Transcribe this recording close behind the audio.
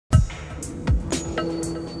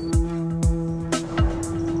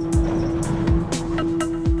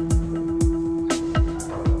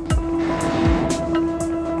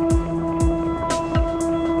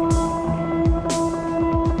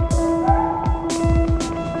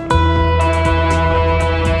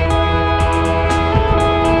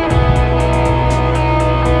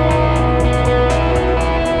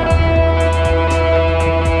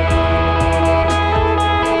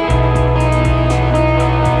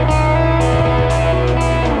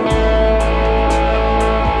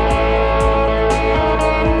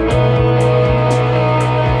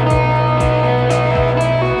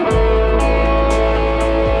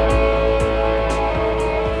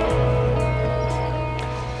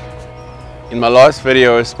In my last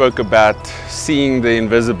video, I spoke about seeing the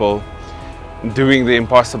invisible, doing the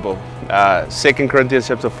impossible. 2 Corinthians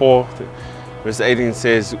chapter 4, verse 18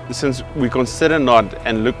 says, since we consider not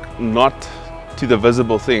and look not to the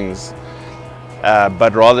visible things,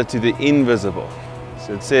 but rather to the invisible.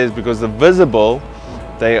 So it says, because the visible,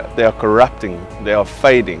 they are corrupting, they are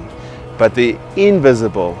fading, but the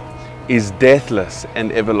invisible is deathless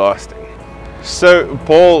and everlasting. So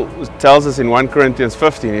Paul tells us in 1 Corinthians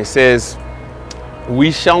 15, he says,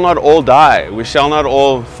 we shall not all die, we shall not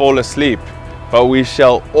all fall asleep, but we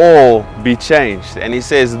shall all be changed. And he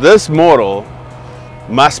says, this mortal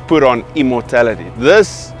must put on immortality.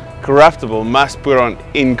 This corruptible must put on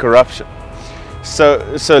incorruption.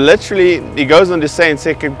 So literally, he goes on to say in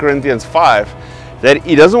 2 Corinthians 5 that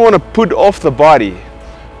he doesn't want to put off the body,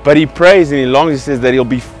 but he prays and he longs, he says that he'll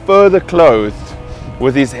be further clothed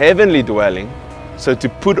with his heavenly dwelling. So to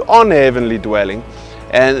put on a heavenly dwelling.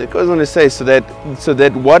 And it goes on to say, so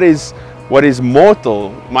that what is mortal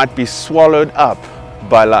might be swallowed up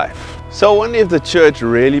by life. So I wonder if the church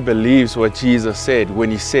really believes what Jesus said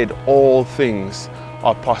when he said all things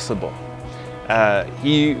are possible.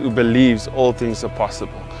 He who believes all things are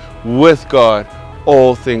possible. With God,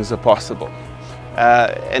 all things are possible.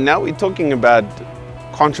 And now we're talking about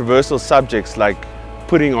controversial subjects like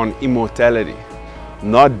putting on immortality,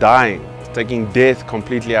 not dying, taking death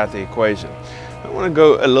completely out of the equation. I want to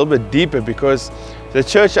go a little bit deeper because the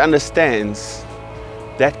church understands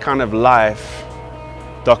that kind of life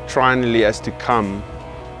doctrinally as to come,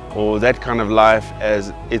 or that kind of life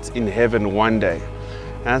as it's in heaven one day.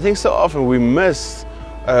 And I think so often we miss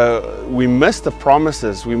the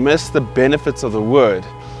promises, we miss the benefits of the word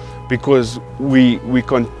because we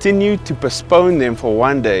continue to postpone them for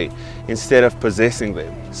one day instead of possessing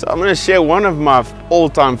them. So I'm going to share one of my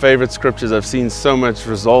all-time favorite scriptures. I've seen so much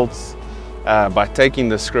results by taking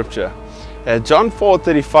the scripture. John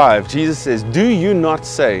 4:35, Jesus says, do you not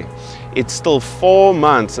say it's still 4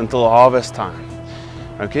 months until harvest time?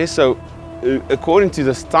 Okay, so according to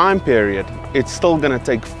this time period, it's still going to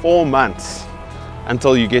take 4 months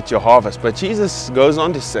until you get your harvest. But Jesus goes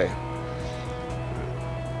on to say,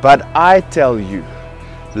 but I tell you,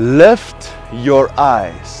 lift your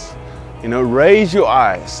eyes, raise your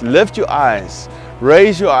eyes, lift your eyes,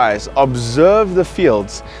 raise your eyes, observe the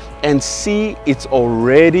fields, and see it's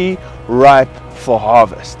already ripe for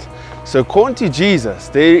harvest. So according to Jesus,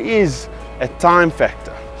 there is a time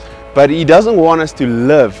factor, but he doesn't want us to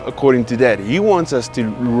live according to that. He wants us to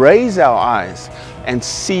raise our eyes and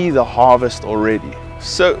see the harvest already.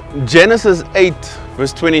 So Genesis 8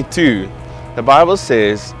 verse 22, the Bible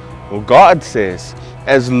says, or God says,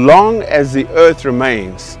 as long as the earth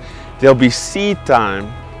remains, there'll be seed time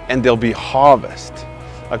and there'll be harvest.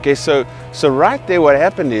 Okay, so right there what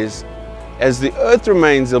happened is, as the earth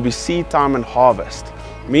remains, there'll be seed time and harvest.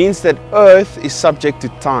 Means that earth is subject to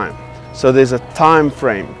time. So there's a time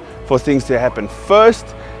frame for things to happen.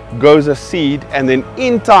 First goes a seed, and then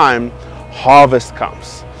in time, harvest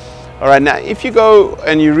comes. All right, now if you go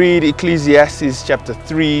and you read Ecclesiastes chapter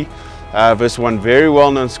 3, verse 1, very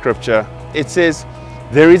well-known scripture, it says,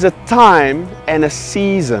 there is a time and a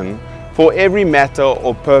season for every matter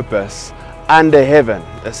or purpose under heaven.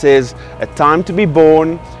 It says a time to be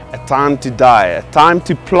born, a time to die, a time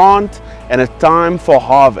to plant, and a time for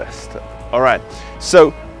harvest. All right,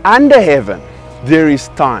 so under heaven there is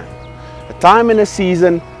time, a time and a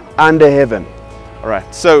season under heaven. All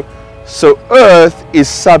right, so earth is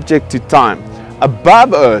subject to time.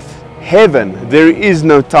 Above earth, heaven, there is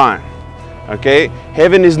no time. Okay,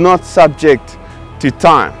 heaven is not subject to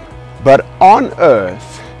time, but on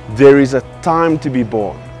earth there is a time to be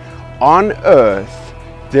born. On earth,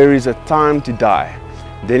 there is a time to die.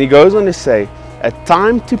 Then he goes on to say, a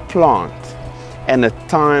time to plant and a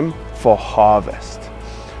time for harvest.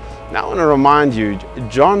 Now I want to remind you,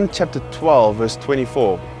 John chapter 12, verse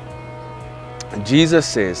 24, Jesus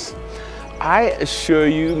says, I assure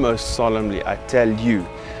you most solemnly, I tell you,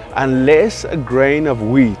 unless a grain of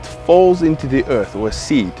wheat falls into the earth, or a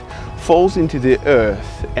seed falls into the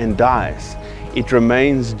earth and dies, it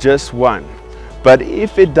remains just one. But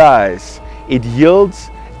if it dies, it yields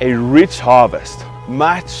a rich harvest,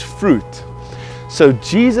 much fruit. So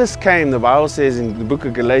Jesus came, the Bible says in the book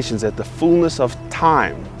of Galatians, at the fullness of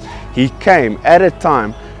time. He came at a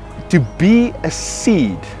time to be a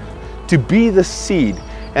seed, to be the seed.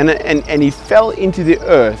 And he fell into the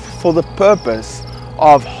earth for the purpose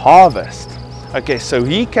of harvest. Okay, so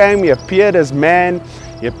he came, he appeared as man,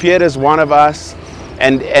 he appeared as one of us,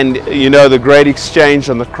 and you know, the great exchange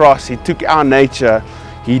on the cross, he took our nature,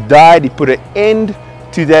 he died, he put an end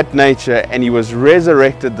to that nature, and he was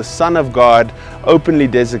resurrected, the Son of God, openly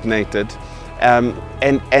designated, and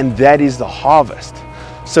that is the harvest.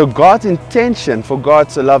 So God's intention for God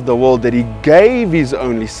to love the world, that he gave his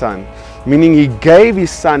only Son, meaning he gave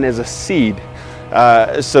his Son as a seed,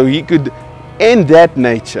 so he could end that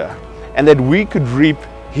nature, and that we could reap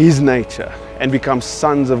his nature and become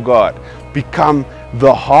sons of God, become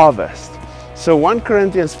the harvest. So 1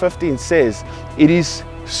 Corinthians 15 says, it is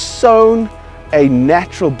sown a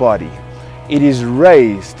natural body, it is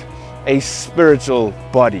raised a spiritual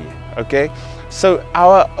body. Okay, so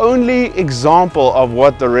our only example of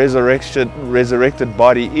what the resurrected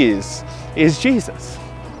body is Jesus.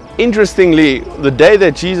 Interestingly, the day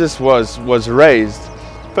that Jesus was raised,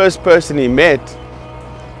 first person he met,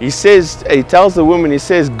 he tells the woman, he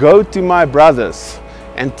says, go to my brothers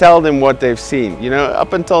and tell them what they've seen. You know,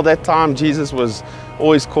 up until that time, Jesus was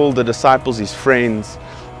always called the disciples his friends,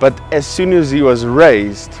 but as soon as he was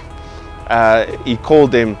raised, he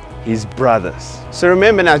called them his brothers. So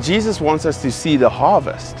remember now, Jesus wants us to see the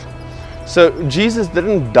harvest. So Jesus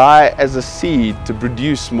didn't die as a seed to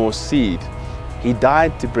produce more seed. He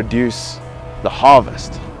died to produce the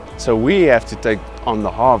harvest. So we have to take on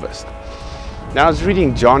the harvest. Now I was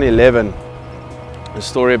reading John 11, a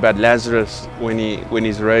story about Lazarus when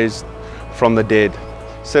he's raised from the dead.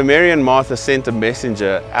 So Mary and Martha sent a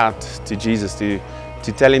messenger out to Jesus to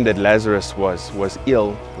tell him that Lazarus was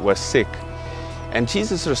ill, was sick. And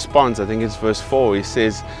Jesus responds, I think it's verse 4, he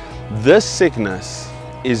says, this sickness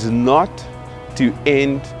is not to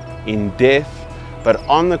end in death, but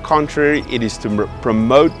on the contrary, it is to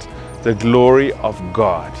promote the glory of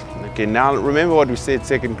God. Okay, now remember what we said,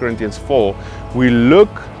 2 Corinthians 4, we look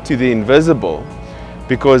to the invisible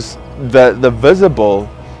because the visible,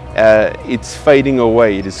 it's fading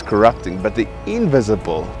away, it is corrupting, but the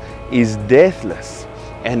invisible is deathless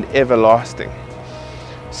and everlasting.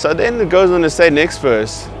 So then it goes on to say, next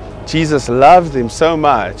verse, Jesus loved him so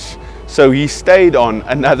much, so he stayed on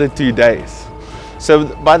another 2 days. So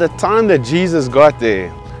by the time that Jesus got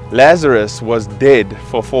there, Lazarus was dead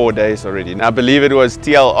for 4 days already. Now I believe it was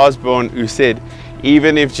T.L. Osborne who said,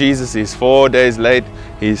 even if Jesus is 4 days late,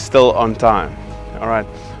 he's still on time. All right.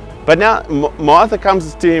 But now Martha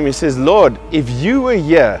comes to him, he says, Lord, if you were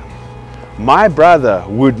here, my brother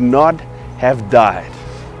would not have died.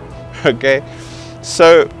 Okay.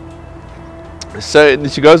 So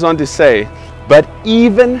she goes on to say, but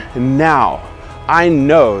even now, I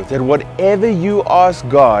know that whatever you ask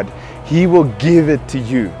God, he will give it to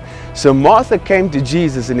you. So Martha came to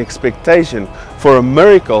Jesus in expectation for a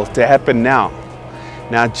miracle to happen now.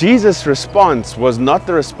 Now Jesus' response was not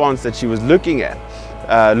the response that she was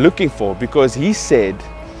looking for, because he said,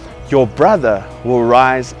 your brother will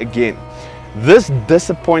rise again. This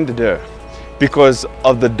disappointed her because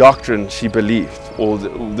of the doctrine she believed, or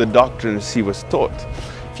the doctrine she was taught.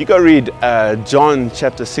 If you go read John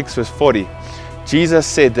chapter 6 verse 40, Jesus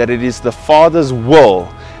said that it is the Father's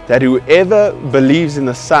will that whoever believes in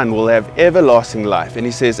the Son will have everlasting life. And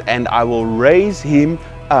he says, and I will raise him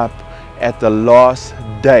up at the last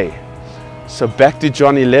day. So back to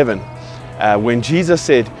John 11, when Jesus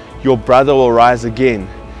said, your brother will rise again,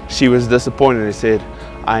 she was disappointed. He said,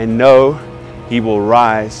 I know he will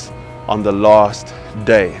rise on the last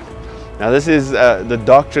day. Now this is the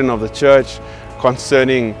doctrine of the church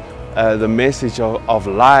concerning the message of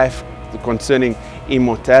life, concerning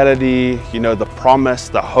immortality, you know, the promise,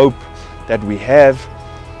 the hope that we have.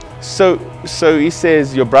 So he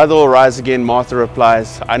says, your brother will rise again. Martha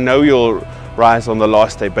replies, I know you'll rise on the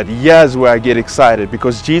last day. But here's where I get excited,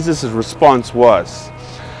 because Jesus' response was,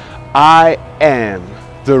 I am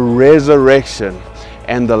the resurrection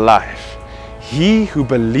and the life. He who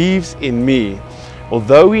believes in me,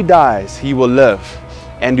 although he dies, he will live.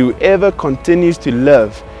 And whoever continues to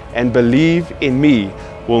live and believe in me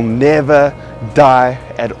will never die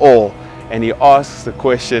at all. And he asks the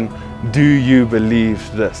question, do you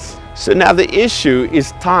believe this? So now the issue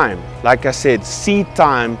is time. Like I said, seed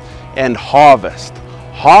time and harvest.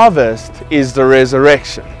 Harvest is the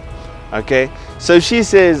resurrection. Okay, so she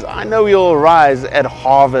says, I know you'll rise at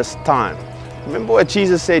harvest time. Remember what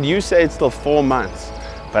Jesus said, you say it's still 4 months,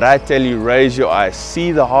 but I tell you, raise your eyes,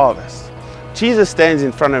 see the harvest. Jesus stands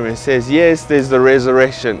in front of him and says, yes, there's the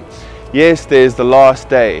resurrection. Yes, there's the last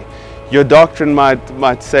day. Your doctrine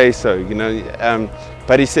might say so, you know,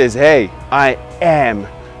 but he says, hey, I am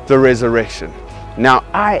the resurrection. Now,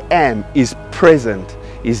 I am is present,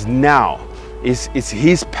 is now, is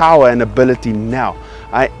his power and ability now.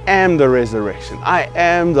 I am the resurrection. I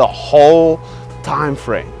am the whole time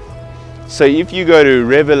frame. So if you go to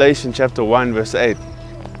Revelation chapter 1 verse 8,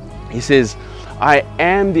 he says, I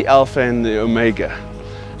am the Alpha and the Omega,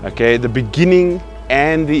 okay, the beginning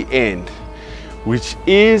and the end, which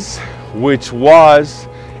is, which was,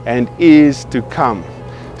 and is to come.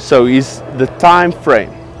 So is the time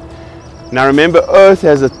frame. Now remember, earth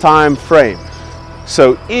has a time frame.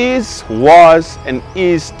 So is, was, and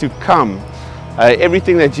is to come.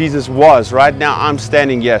 Everything that Jesus was, right now I'm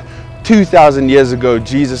standing here. 2,000 years ago,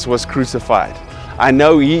 Jesus was crucified. I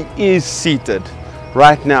know he is seated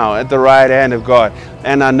right now at the right hand of God.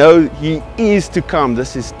 And I know he is to come.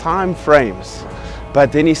 This is time frames.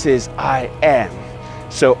 But then he says, I am.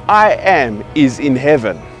 So I am is in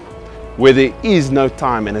heaven, where there is no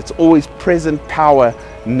time, and it's always present power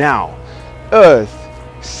now. Earth,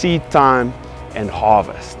 seed time, and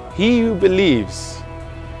harvest. He who believes,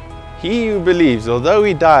 although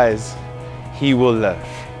he dies, he will live.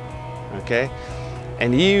 Okay?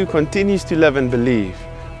 And he who continues to live and believe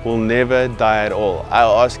will never die at all.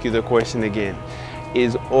 I'll ask you the question again.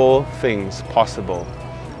 Is all things possible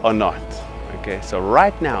or not? Okay, so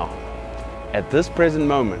right now, at this present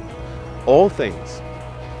moment, all things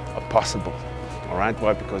are possible. All right,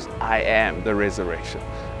 why? Because I am the resurrection.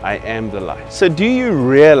 I am the life. So do you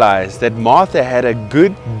realize that Martha had a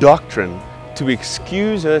good doctrine to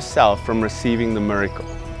excuse herself from receiving the miracle?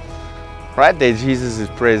 Right there, Jesus is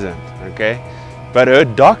present, okay? But her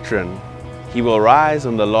doctrine, he will rise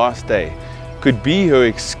on the last day, could be her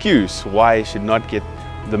excuse why he should not get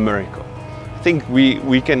the miracle. I think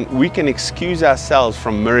we can excuse ourselves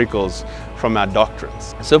from miracles from our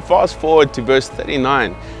doctrines. So fast forward to verse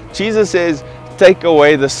 39. Jesus says, take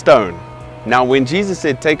away the stone. Now when Jesus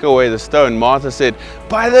said take away the stone, Martha said,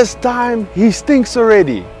 by this time he stinks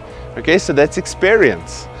already. Okay, so that's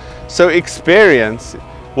experience. So experience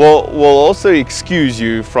will also excuse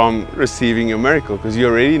you from receiving your miracle, because you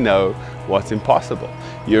already know what's impossible.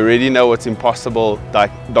 You already know what's impossible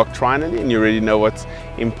doctrinally, and you already know what's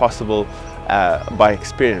impossible by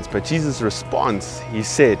experience. But Jesus' response, he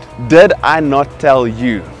said, did I not tell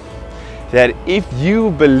you that if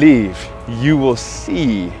you believe, you will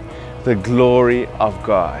see the glory of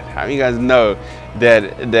God? How many of you guys know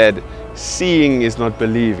that seeing is not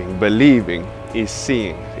believing, believing is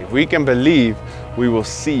seeing? If we can believe, we will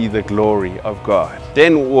see the glory of God.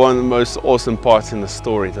 Then one of the most awesome parts in the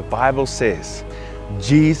story, the Bible says,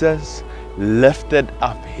 Jesus lifted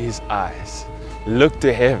up his eyes, looked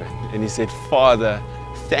to heaven, and he said, Father,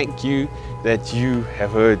 thank you that you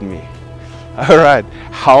have heard me. All right,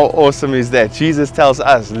 how awesome is that? Jesus tells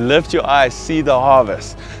us, lift your eyes, see the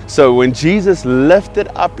harvest. So when Jesus lifted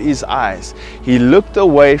up his eyes, he looked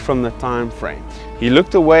away from the time frame. He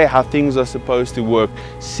looked away how things are supposed to work,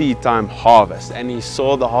 seed time, harvest, and he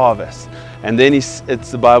saw the harvest. And then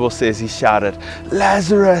the Bible says he shouted,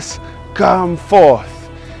 Lazarus, come forth.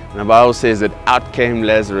 And the Bible says that out came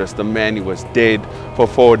Lazarus, the man who was dead for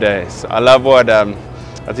 4 days. I love what, I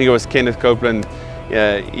think it was Kenneth Copeland,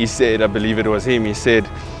 he said, I believe it was him, he said,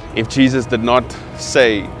 if Jesus did not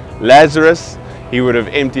say Lazarus, he would have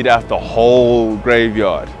emptied out the whole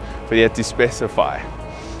graveyard, but he had to specify.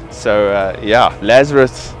 So yeah,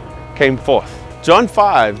 Lazarus came forth. John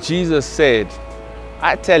 5, Jesus said,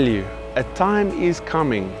 I tell you, a time is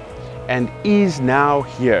coming and is now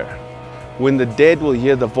here when the dead will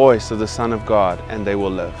hear the voice of the Son of God and they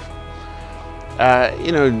will live.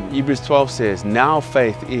 You know, Hebrews 12 says, now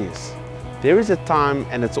faith is. There is a time,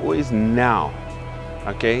 and it's always now.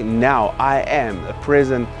 Okay, now I am, a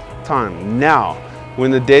present time, now, when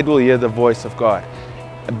the dead will hear the voice of God.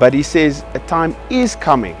 But he says a time is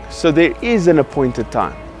coming, so there is an appointed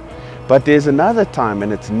time. But there's another time,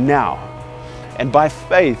 and it's now. And by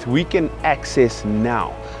faith, we can access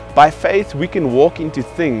now. By faith, we can walk into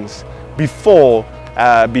things before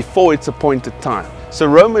its appointed time. So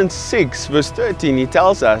Romans 6 verse 13, he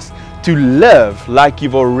tells us to live like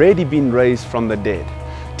you've already been raised from the dead.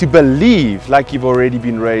 To believe like you've already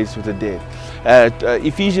been raised with the dead.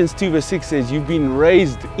 Ephesians 2 verse 6 says you've been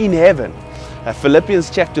raised in heaven. Philippians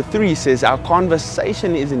chapter 3 says our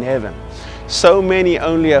conversation is in heaven. So many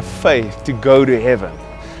only have faith to go to heaven.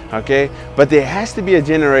 okay? But there has to be a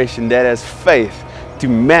generation that has faith to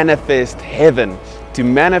manifest heaven, to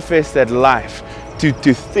manifest that life,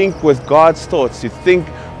 to think with God's thoughts, to think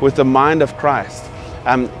with the mind of Christ,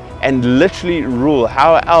 and literally rule.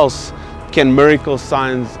 How else can miracles,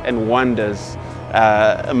 signs, and wonders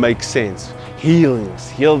make sense? Healings,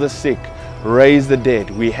 heal the sick, raise the dead.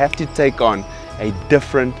 We have to take on a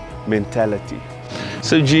different mentality.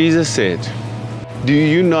 So Jesus said, do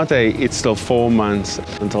you not say it's still 4 months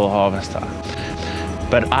until harvest time?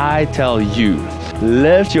 But I tell you,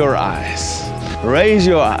 lift your eyes, raise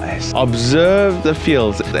your eyes, observe the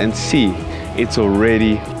fields and see it's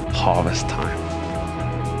already harvest time.